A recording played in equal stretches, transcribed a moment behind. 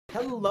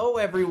Hello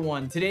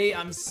everyone! Today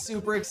I'm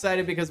super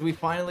excited because we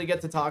finally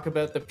get to talk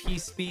about the P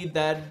speed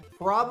that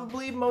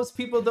probably most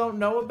people don't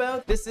know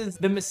about. This is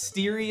the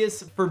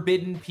mysterious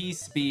forbidden P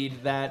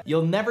speed that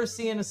you'll never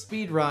see in a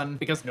speed run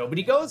because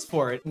nobody goes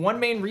for it. One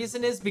main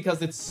reason is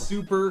because it's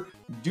super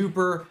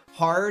duper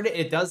hard.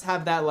 It does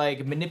have that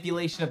like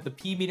manipulation of the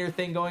P meter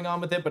thing going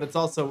on with it, but it's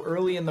also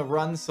early in the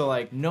run, so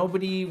like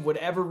nobody would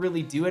ever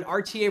really do it.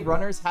 RTA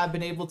runners have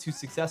been able to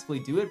successfully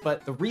do it,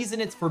 but the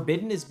reason it's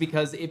forbidden is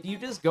because if you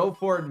just go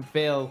for it and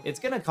fail, it's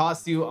gonna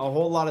cost you a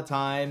whole lot of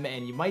time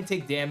and you might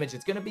take damage.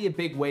 It's gonna be a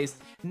big waste.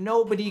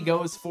 Nobody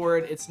goes for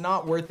it. It's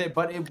not worth it,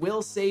 but it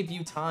will save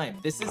you time.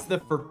 This is the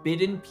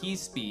forbidden P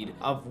speed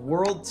of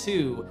World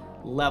 2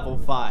 Level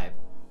 5.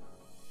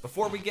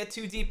 Before we get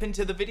too deep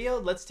into the video,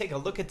 let's take a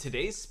look at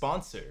today's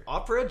sponsor,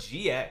 Opera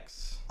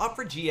GX.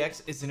 Opera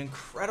GX is an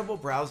incredible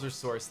browser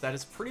source that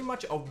is pretty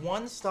much a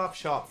one-stop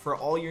shop for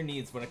all your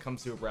needs when it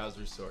comes to a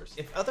browser source.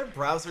 If other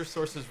browser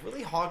sources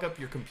really hog up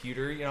your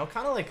computer, you know,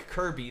 kind of like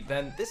Kirby,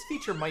 then this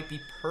feature might be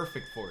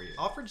perfect for you.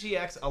 Opera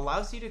GX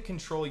allows you to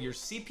control your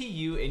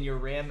CPU and your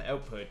RAM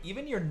output,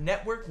 even your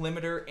network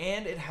limiter,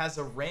 and it has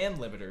a RAM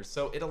limiter,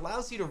 so it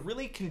allows you to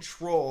really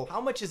control how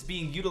much is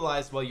being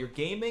utilized while you're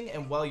gaming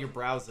and while you're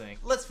browsing.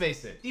 Let's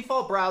face it,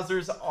 default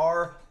browsers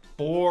are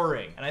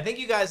boring, and I think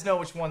you guys know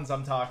which ones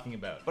I'm talking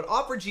about. But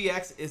Opera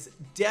GX is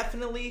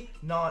definitely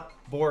not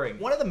boring.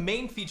 One of the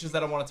main features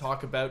that I want to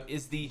talk about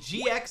is the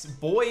GX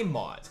Boy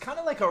mod. It's kind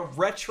of like a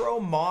retro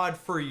mod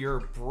for your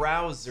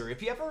browser.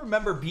 If you ever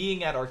remember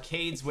being at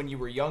arcades when you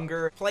were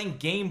younger, playing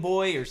Game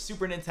Boy or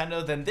Super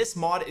Nintendo, then this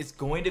mod is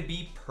going to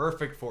be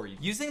perfect for you.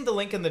 Using the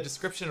link in the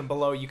description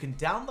below, you can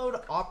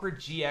download Opera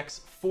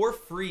GX for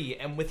free,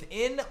 and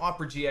within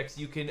Opera GX,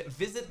 you can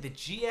visit the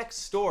GX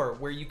store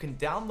where you can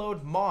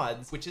download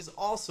mods, which is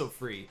also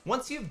free.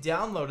 Once you've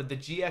downloaded the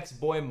GX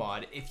Boy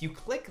mod, if you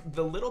click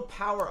the little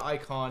power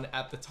icon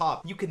at the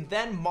top, you can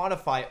then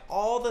modify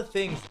all the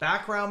things: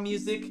 background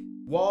music,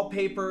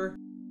 wallpaper,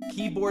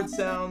 keyboard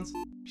sounds,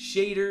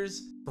 shaders,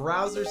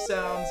 browser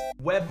sounds,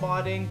 web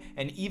modding,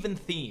 and even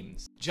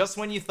themes. Just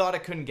when you thought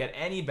it couldn't get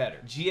any better,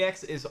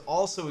 GX is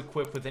also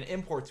equipped with an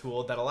import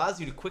tool that allows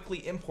you to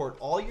quickly import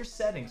all your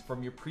settings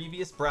from your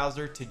previous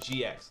browser to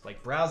GX,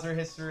 like browser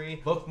history,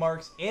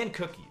 bookmarks, and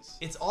cookies.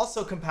 It's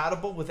also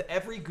compatible with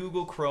every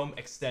Google Chrome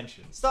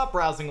extension. Stop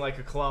browsing like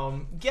a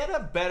clone, get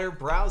a better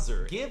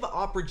browser. Give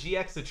Opera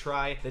GX a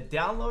try. The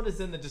download is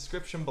in the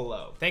description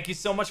below. Thank you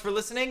so much for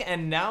listening,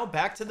 and now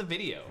back to the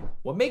video.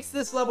 What makes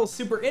this level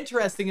super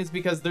interesting is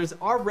because there's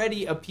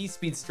already a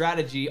P-speed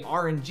strategy,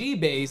 RNG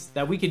based,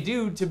 that we could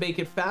do to make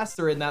it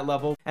faster in that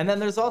level. And then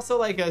there's also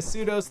like a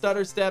pseudo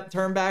stutter step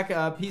turn back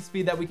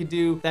P-speed that we could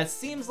do that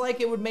seems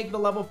like it would make the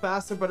level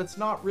faster, but it's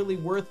not really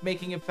worth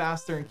making it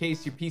faster in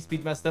case your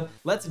P-speed messed up.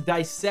 Let's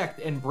dissect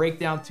and break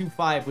down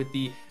 2.5 with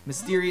the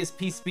mysterious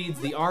P-speeds,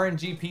 the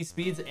RNG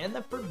P-speeds, and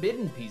the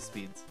forbidden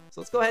P-speeds. So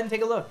let's go ahead and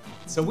take a look.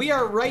 So we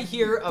are right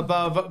here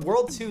above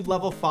World 2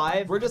 Level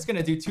 5. We're just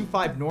gonna do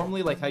 2.5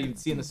 normally, like how you'd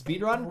see in the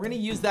speedrun. We're gonna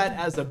use that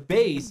as a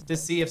base to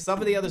see if some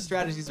of the other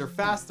strategies are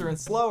faster and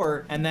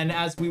slower, and then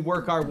as we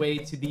work our way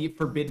to the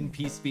forbidden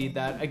P-speed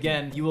that,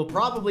 again, you will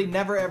probably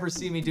never ever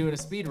see me do in a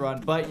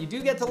speedrun, but you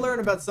do get to learn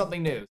about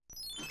something new.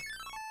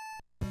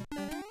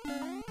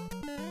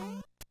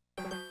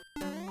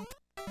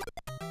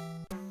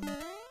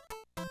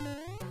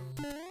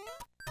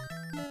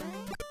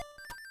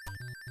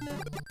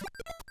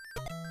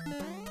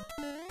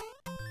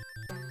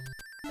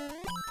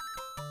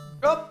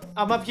 Oh,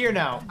 I'm up here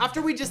now.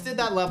 After we just did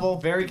that level,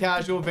 very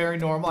casual, very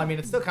normal. I mean,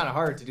 it's still kind of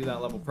hard to do that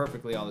level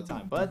perfectly all the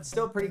time, but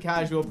still pretty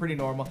casual, pretty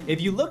normal.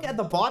 If you look at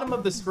the bottom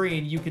of the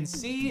screen, you can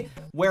see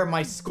where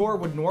my score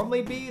would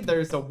normally be.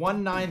 There's a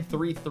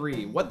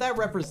 1933. What that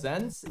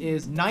represents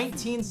is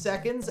 19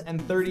 seconds and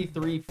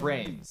 33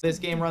 frames. This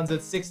game runs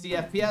at 60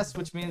 FPS,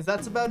 which means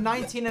that's about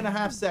 19 and a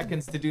half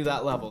seconds to do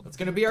that level. It's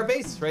gonna be our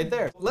base right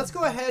there. Let's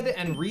go ahead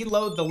and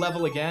reload the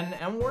level again,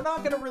 and we're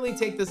not gonna really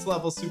take this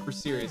level super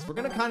serious. We're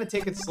gonna kind of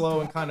take it slow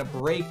and kind of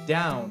break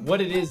down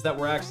what it is that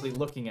we're actually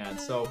looking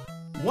at. So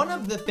one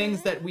of the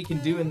things that we can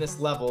do in this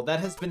level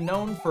that has been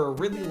known for a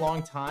really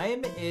long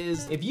time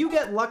is if you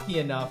get lucky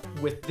enough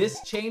with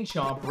this chain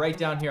chomp right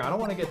down here. I don't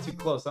want to get too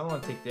close. I don't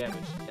want to take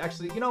damage.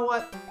 Actually, you know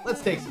what?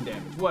 Let's take some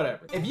damage.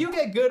 Whatever. If you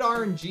get good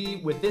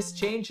RNG with this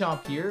chain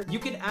chomp here, you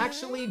can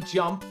actually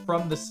jump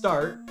from the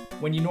start.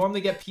 When you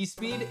normally get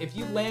P-speed, if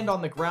you land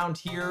on the ground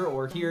here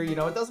or here, you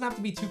know, it doesn't have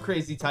to be too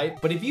crazy tight,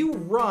 but if you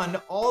run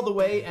all the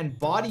way and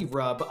body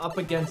rub up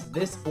against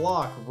this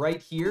block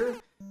right here,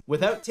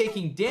 without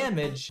taking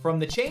damage from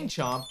the chain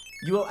chomp,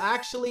 you will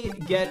actually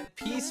get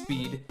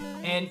P-speed,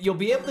 and you'll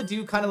be able to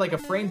do kind of like a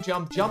frame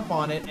jump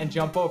on it and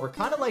jump over.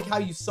 Kind of like how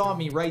you saw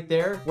me right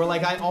there, where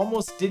like I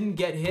almost didn't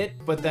get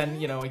hit, but then,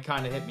 you know, it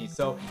kind of hit me.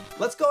 So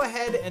let's go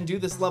ahead and do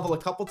this level a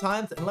couple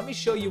times, and let me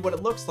show you what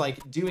it looks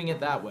like doing it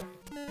that way.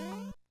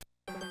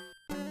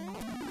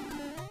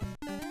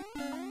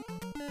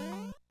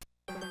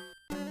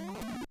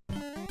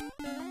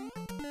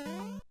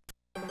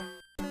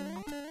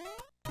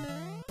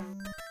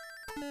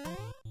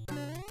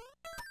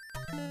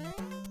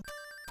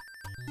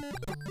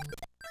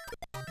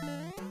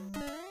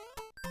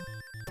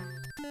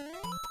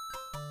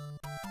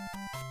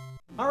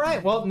 All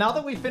right, well, now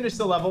that we finished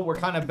the level, we're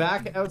kind of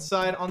back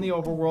outside on the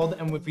overworld,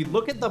 and if we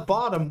look at the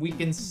bottom, we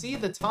can see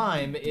the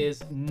time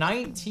is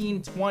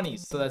 1920,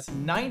 so that's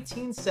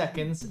 19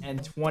 seconds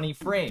and 20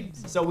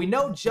 frames. So we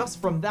know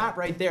just from that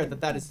right there that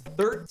that is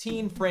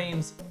 13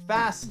 frames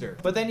faster.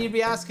 But then you'd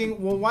be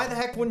asking, well, why the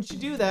heck wouldn't you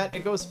do that?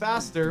 It goes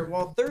faster.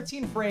 Well,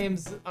 13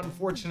 frames,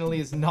 unfortunately,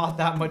 is not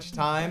that much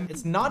time.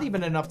 It's not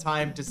even enough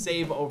time to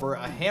save over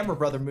a Hammer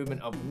Brother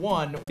movement of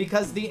 1,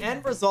 because the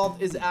end result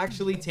is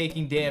actually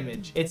taking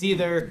damage. It's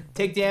either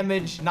take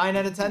damage 9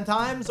 out of 10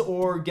 times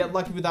or get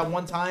lucky with that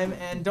one time.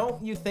 And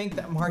don't you think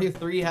that Mario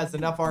 3 has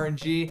enough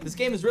RNG? This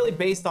game is really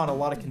based on a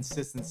lot of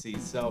consistency,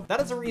 so that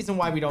is a reason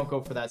why we don't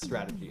go for that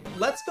strategy.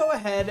 Let's go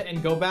ahead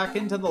and go back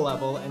into the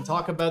level and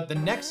talk about the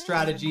next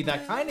strategy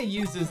that kind of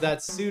uses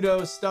that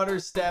pseudo stutter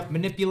step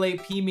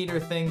manipulate P meter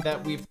thing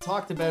that we've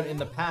talked about in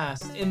the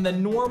past. In the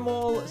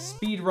normal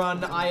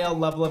speedrun IL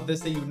level of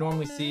this that you would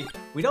normally see,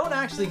 we don't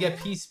actually get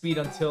P speed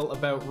until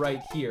about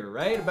right here,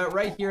 right? About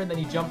right here, and then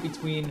you jump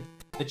between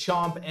the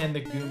Chomp and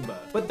the Goomba.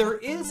 But there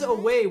is a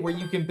way where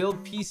you can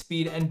build P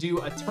speed and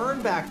do a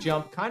turn back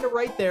jump kind of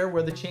right there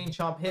where the Chain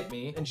Chomp hit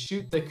me and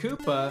shoot the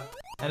Koopa,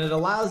 and it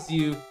allows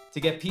you to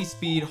get P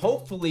speed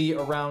hopefully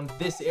around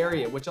this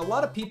area, which a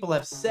lot of people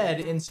have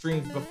said in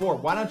streams before.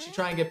 Why don't you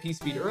try and get P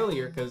speed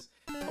earlier? Because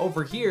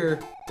over here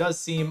does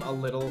seem a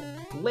little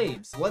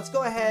late. So let's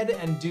go ahead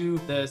and do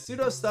the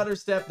pseudo stutter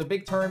step, the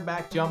big turn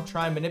back jump,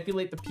 try and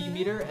manipulate the P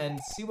meter and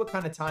see what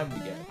kind of time we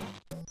get.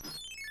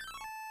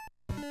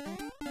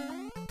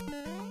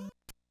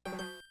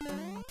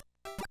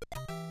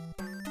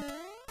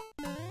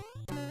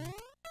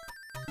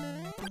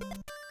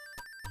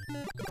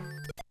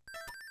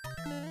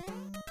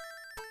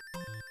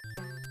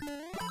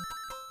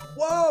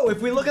 Whoa,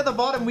 if we look at the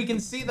bottom, we can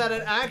see that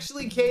it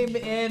actually came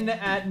in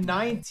at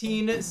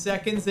 19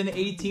 seconds and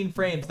 18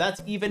 frames.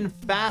 That's even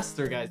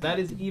faster, guys. That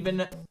is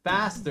even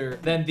faster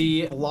than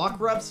the block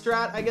rub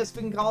strat, I guess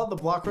we can call it, the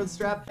block rub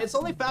strat. It's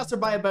only faster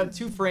by about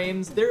 2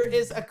 frames. There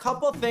is a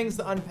couple things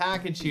to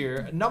unpackage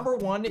here. Number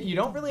one, you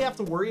don't really have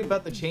to worry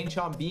about the Chain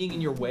Chomp being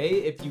in your way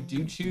if you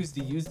do choose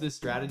to use this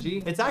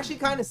strategy. It's actually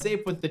kind of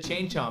safe with the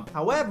Chain Chomp.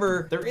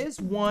 However, there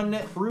is one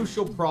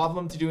crucial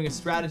problem to doing a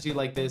strategy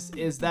like this,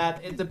 is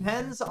that it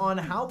depends on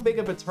how big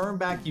of a turn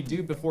back you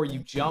do before you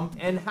jump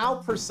and how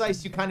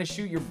precise you kind of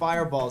shoot your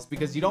fireballs,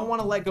 because you don't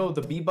want to let go of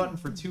the B button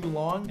for too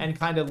long and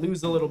kind of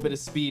lose a little bit of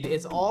speed.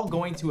 It's all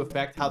going to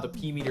affect how the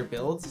P meter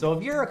builds. So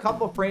if you're a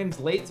couple frames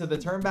late to the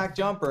turn back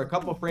jump or a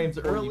couple frames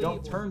early, you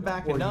don't turn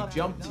back enough,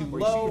 you jump too low,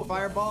 shoot your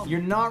fireball,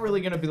 you're not really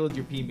going to build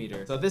your P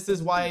meter. So this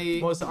is why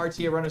most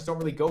RTA runners don't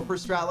really go for a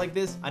strat like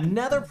this.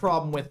 Another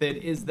problem with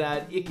it is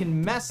that it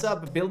can mess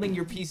up building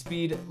your P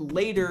speed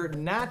later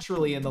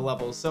naturally in the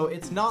level. So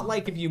it's not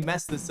like if you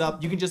mess this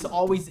up, you can just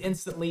always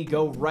instantly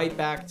go right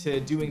back to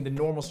doing the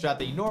normal strat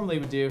that you normally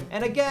would do.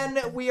 And again,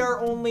 we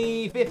are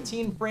only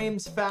 15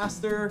 frames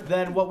faster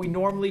than what we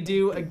normally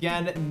do.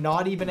 Again,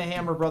 not even a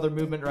Hammer Brother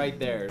movement right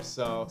there.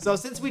 So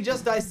since we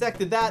just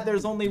dissected that,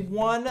 there's only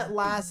one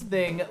last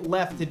thing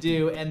left to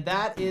do, and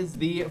that is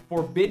the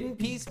forbidden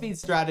P speed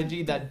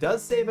strategy that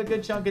does save a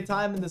good chunk of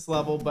time in this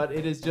level, but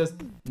it is just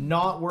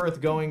not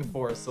worth going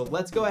for. So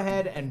let's go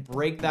ahead and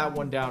break that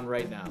one down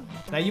right now.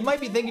 Now you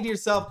might be thinking to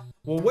yourself,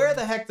 well, where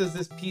the heck does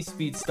this P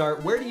speed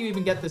start? Where do you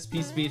even get this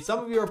P speed? Some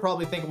of you are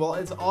probably thinking, well,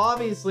 it's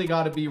obviously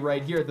got to be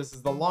right here. This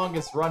is the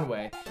longest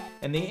runway.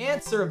 And the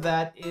answer of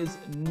that is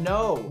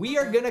no. We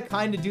are going to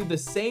kind of do the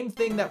same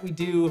thing that we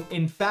do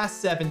in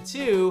Fast 7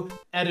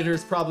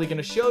 Editor's probably going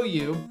to show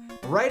you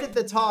right at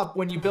the top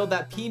when you build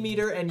that P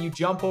meter and you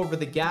jump over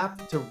the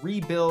gap to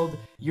rebuild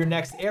your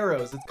next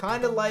arrows. It's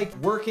kind of like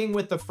working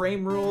with the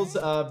frame rules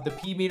of the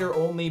P meter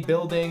only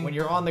building when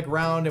you're on the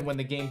ground and when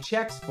the game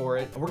checks for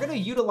it. And we're going to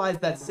utilize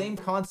that same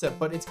concept,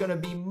 but it's going to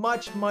be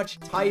much, much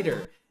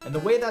tighter. And the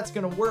way that's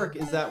going to work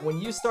is that when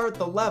you start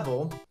the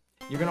level,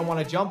 you're going to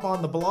want to jump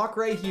on the block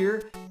right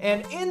here,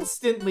 and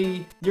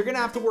instantly you're going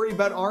to have to worry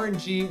about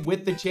RNG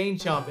with the Chain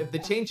Chomp. If the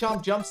Chain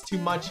Chomp jumps too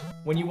much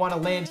when you want to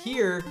land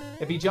here,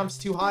 if he jumps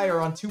too high or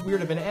on too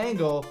weird of an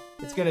angle,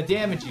 it's going to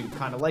damage you,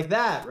 kind of like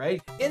that,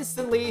 right?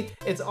 Instantly,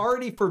 it's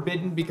already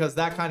forbidden because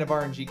that kind of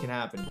RNG can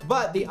happen.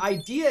 But the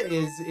idea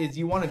is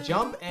you want to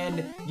jump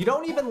and you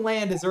don't even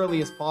land as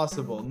early as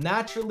possible.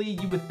 Naturally,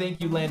 you would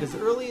think you land as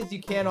early as you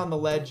can on the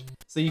ledge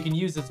so you can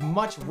use as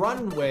much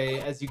runway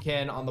as you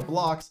can on the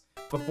blocks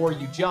before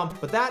you jump.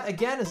 But that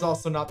again is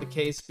also not the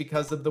case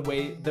because of the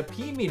way the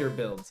P meter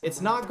builds. It's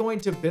not going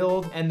to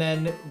build and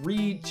then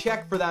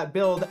recheck for that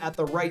build at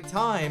the right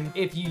time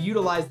if you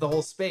utilize the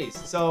whole space.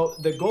 So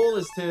the goal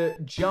is to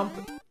jump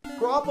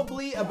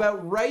probably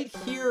about right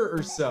here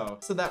or so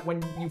that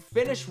when you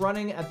finish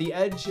running at the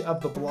edge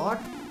of the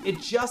block, it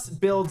just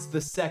builds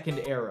the second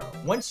arrow.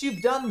 Once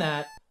you've done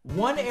that,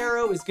 one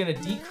arrow is gonna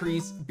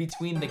decrease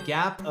between the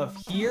gap of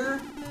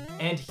here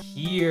and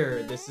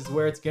here. This is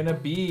where it's gonna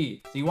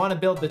be. So you wanna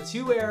build the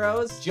 2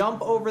 arrows,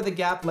 jump over the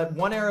gap, let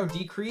one arrow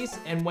decrease,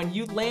 and when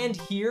you land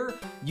here,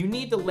 you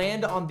need to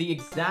land on the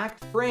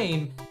exact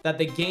frame that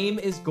the game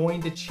is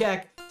going to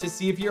check to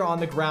see if you're on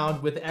the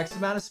ground with X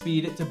amount of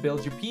speed to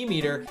build your P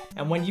meter.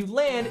 And when you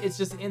land, it's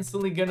just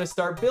instantly gonna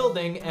start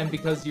building. And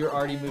because you're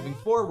already moving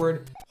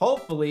forward,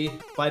 hopefully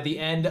by the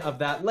end of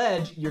that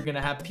ledge, you're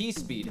gonna have P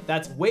speed.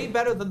 That's way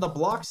better than the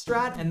block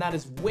strat, and that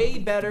is way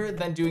better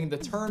than doing the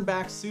turn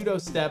back pseudo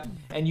step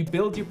and you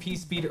build your P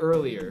speed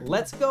earlier.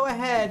 Let's go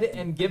ahead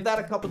and give that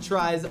a couple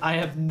tries. I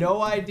have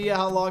no idea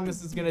how long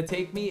this is gonna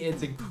take me.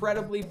 It's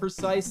incredibly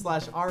precise /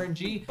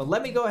 RNG, but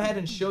let me go ahead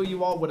and show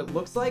you all what it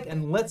looks like,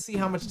 and let's see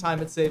how much time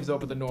it saves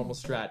over the normal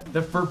strat.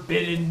 The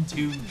Forbidden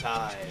 2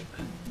 time.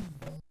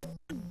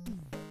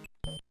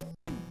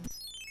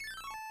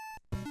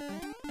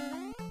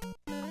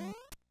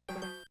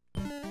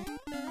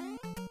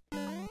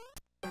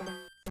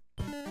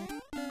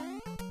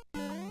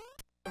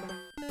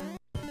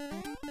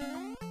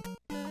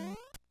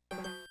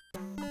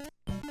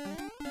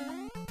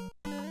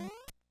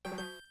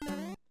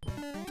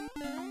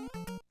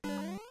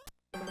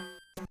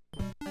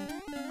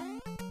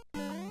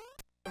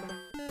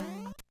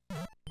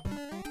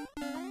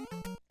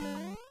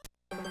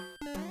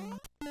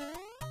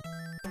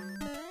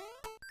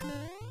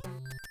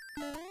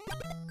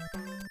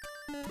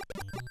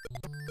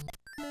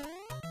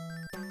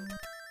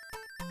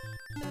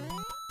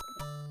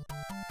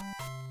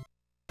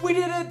 We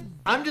did it!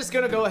 I'm just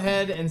gonna go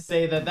ahead and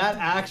say that that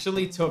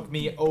actually took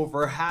me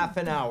over half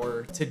an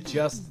hour to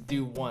just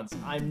do once.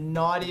 I'm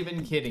not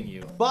even kidding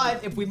you.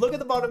 But if we look at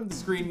the bottom of the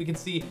screen, we can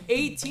see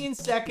 18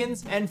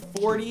 seconds and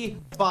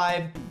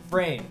 45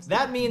 frames.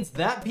 That means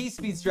that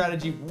P-speed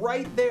strategy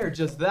right there,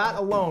 just that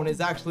alone, is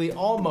actually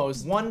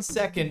almost 1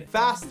 second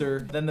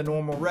faster than the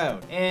normal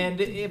route. And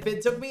if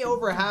it took me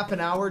over half an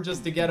hour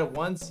just to get it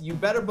once, you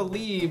better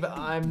believe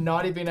I'm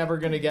not even ever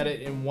gonna get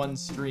it in one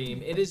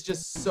stream. It is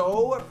just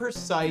so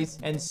precise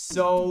and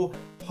so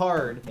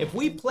hard. If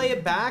we play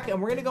it back,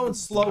 and we're gonna go in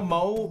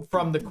slow-mo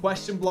from the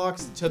question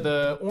blocks to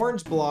the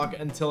orange block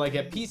until I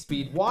get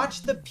P-speed,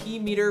 watch the P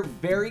meter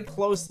very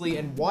closely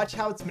and watch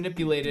how it's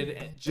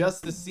manipulated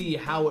just to see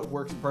how it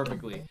works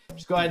perfectly.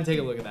 Just go ahead and take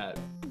a look at that.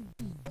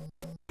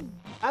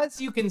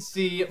 As you can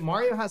see,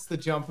 Mario has to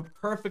jump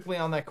perfectly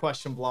on that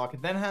question block,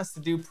 and then has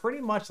to do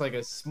pretty much like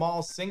a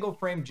small single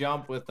frame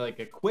jump with like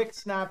a quick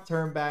snap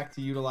turn back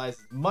to utilize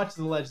as much of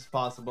the ledge as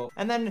possible,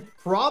 and then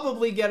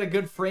probably get a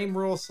good frame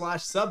rule /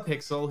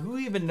 subpixel. Who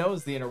even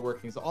knows the inner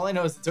workings? All I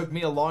know is it took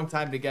me a long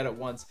time to get it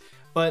once.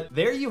 But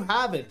there you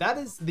have it. That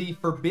is the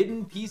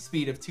forbidden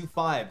P-speed of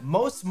 2.5.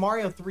 Most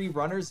Mario 3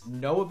 runners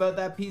know about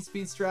that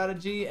P-speed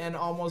strategy, and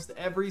almost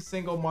every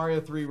single Mario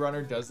 3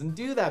 runner doesn't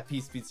do that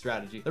P-speed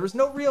strategy. There was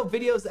no real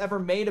videos ever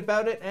made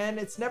about it, and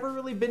it's never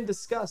really been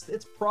discussed.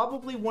 It's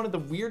probably one of the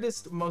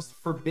weirdest, most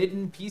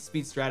forbidden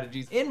P-speed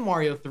strategies in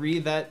Mario 3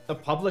 that the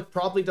public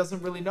probably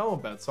doesn't really know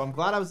about. So I'm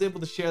glad I was able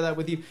to share that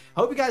with you.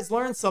 I hope you guys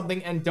learned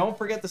something, and don't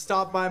forget to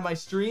stop by my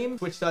stream,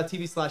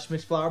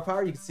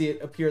 twitch.tv/MitchFlowerPower. You can see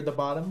it appear at the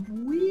bottom.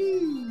 Whee!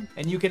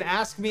 And you can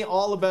ask me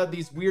all about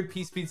these weird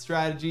P-speed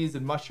strategies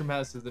and mushroom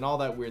houses and all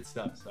that weird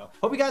stuff. So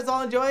hope you guys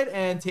all enjoyed,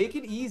 and take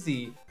it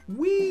easy.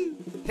 Whee!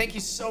 Thank you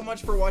so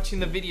much for watching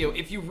the video.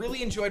 If you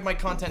really enjoyed my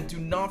content, do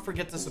not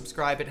forget to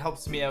subscribe. It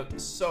helps me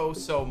out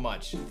so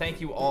much.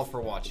 Thank you all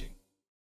for watching.